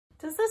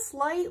Does this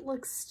light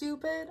look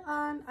stupid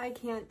on? I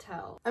can't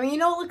tell. I mean, you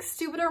know, it looks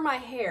stupider in my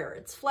hair.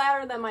 It's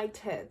flatter than my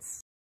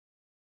tits.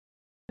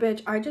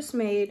 Bitch, I just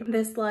made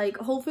this, like,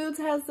 Whole Foods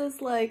has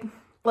this, like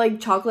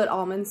chocolate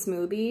almond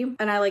smoothie,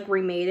 and I, like,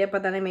 remade it,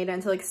 but then I made it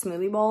into, like, a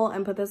smoothie bowl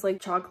and put this,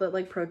 like, chocolate,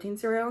 like, protein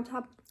cereal on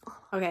top.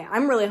 Okay,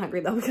 I'm really hungry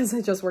though because I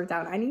just worked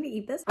out. I need to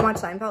eat this and watch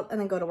Seinfeld and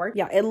then go to work.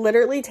 Yeah, it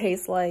literally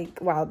tastes like,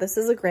 wow, this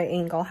is a great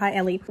angle. Hi,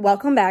 Ellie.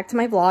 Welcome back to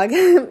my vlog.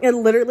 It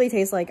literally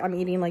tastes like I'm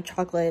eating like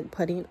chocolate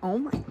pudding. Oh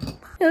my God.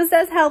 Who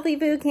says healthy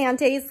food can't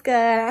taste good?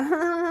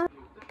 I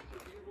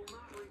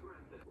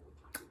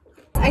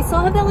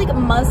still have that like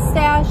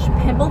mustache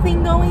pimple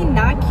thing going.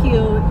 Not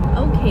cute.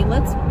 Okay,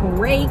 let's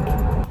break.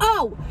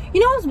 Oh,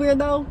 you know what was weird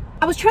though?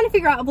 I was trying to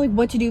figure out like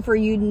what to do for a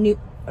new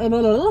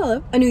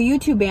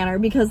YouTube banner,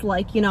 because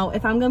like, you know,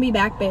 if I'm gonna be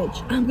back,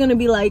 bitch, I'm gonna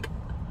be like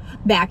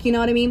back, you know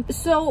what I mean?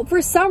 So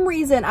for some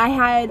reason I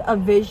had a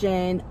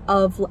vision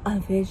I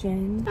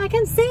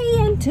can see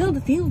until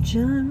the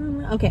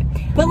future. Okay,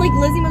 but like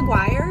Lizzie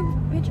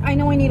McGuire, bitch, I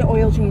know I need an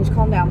oil change,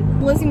 calm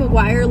down. Lizzie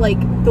McGuire, like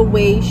the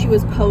way she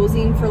was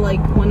posing for like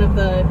one of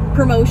the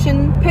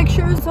promotion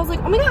pictures, so I was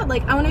like, oh my God,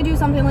 like I want to do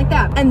something like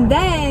that. And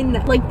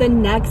then like the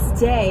next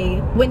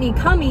day, Whitney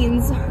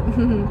Cummings,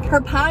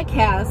 her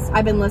podcast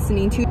I've been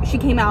listening to, she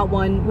came out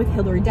one with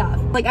Hilary Duff.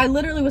 Like I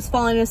literally was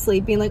falling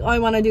asleep being like, oh, I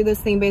want to do this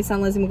thing based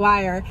on Lizzie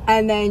McGuire,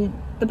 and then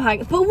the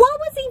podcast. But what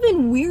was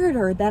even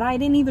weirder that I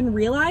didn't even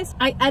realize,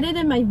 I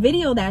edited my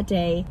video that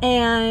day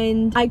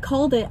and I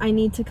called it I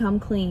Need to Come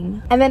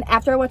Clean. And then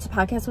after I watched the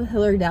podcast with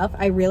Hilary Duff,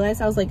 I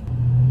realized, I was like,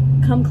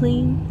 come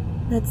clean,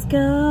 let's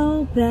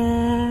go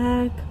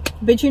back.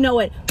 Bitch, you know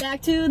it.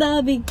 Back to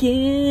the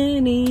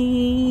beginning.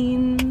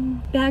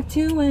 Back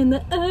to when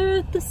the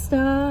earth, the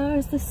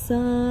stars, the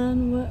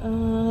sun were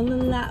all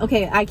alive.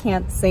 Okay, I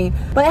can't sing.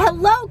 But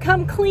hello,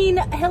 come clean,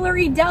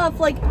 Hilary Duff.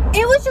 Like,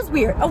 it was just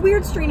weird. A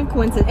weird string of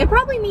coincidence. It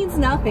probably means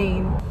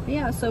nothing. But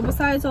yeah, so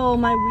besides all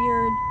my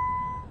weird...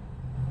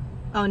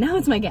 Oh, now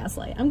it's my gas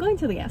light. I'm going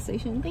to the gas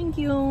station. Thank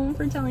you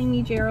for telling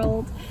me,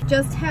 Gerald.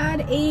 Just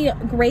had a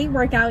great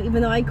workout,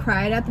 even though I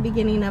cried at the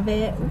beginning of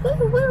it. Woo,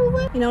 woo,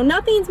 woo. You know,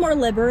 nothing's more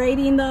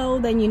liberating, though,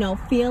 than, you know,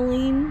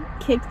 feeling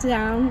kicked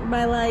down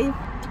by life.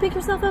 To pick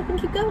yourself up and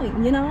keep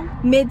going, you know?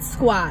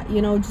 Mid-squat,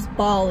 you know, just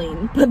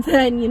bawling. But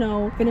then, you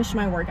know, finish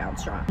my workout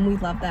strong. We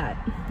love that.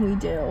 We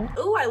do.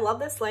 Ooh, I love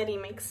this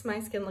lighting. Makes my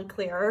skin look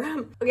clearer.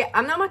 Okay,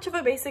 I'm not much of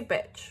a basic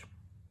bitch.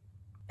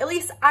 At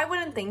least I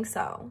wouldn't think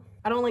so.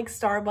 I don't like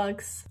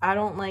Starbucks. I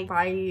don't like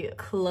buy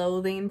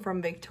clothing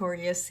from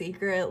Victoria's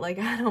Secret. Like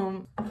I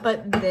don't,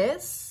 but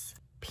this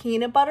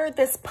peanut butter,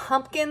 this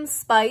pumpkin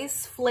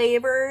spice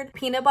flavored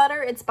peanut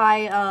butter, it's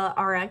by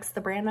RX, the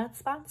brand that's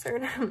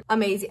sponsored.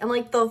 Amazing. And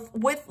like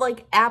with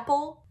like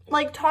apple,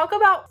 like talk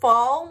about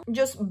fall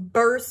just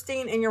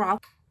bursting in your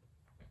mouth.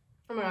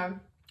 Oh my God.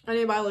 I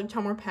need to buy like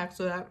 10 more packs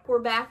of that. We're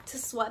back to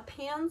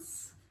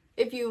sweatpants.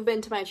 If you've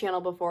been to my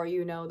channel before,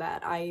 you know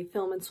that I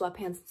film in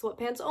sweatpants and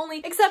sweatpants only,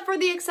 except for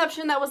the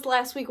exception that was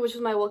last week, which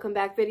was my welcome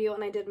back video,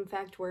 and I did in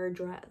fact wear a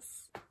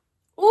dress.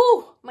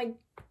 Oh my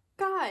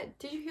God,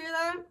 did you hear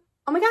that?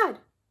 Oh my God,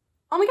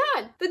 oh my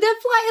God, the dead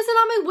fly isn't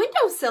on my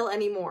windowsill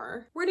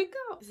anymore. Where'd it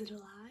go? Is it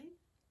alive?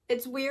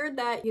 It's weird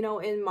that, you know,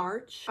 in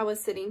March, I was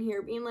sitting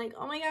here being like,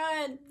 oh my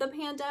God, the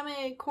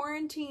pandemic,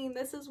 quarantine,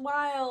 this is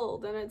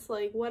wild. And it's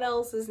like, what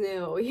else is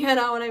new? You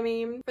know what I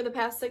mean? For the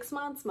past 6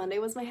 months, Monday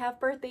was my half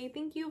birthday.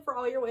 Thank you for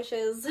all your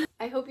wishes.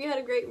 I hope you had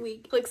a great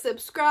week. Click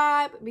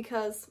subscribe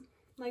because,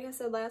 like I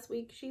said last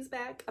week, she's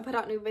back. I put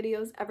out new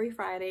videos every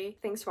Friday.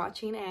 Thanks for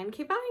watching and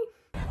okay, bye.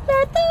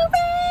 Let the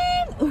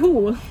rain,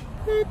 ooh.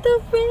 Let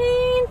the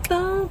rain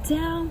fall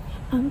down.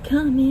 I'm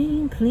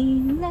coming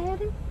clean. Let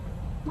it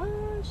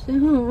wash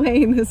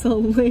away this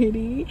old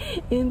lady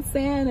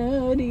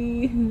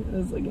insanity. I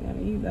was looking at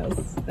me. That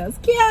was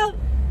cute.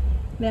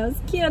 That was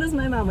cute, as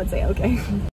my mom would say. Okay.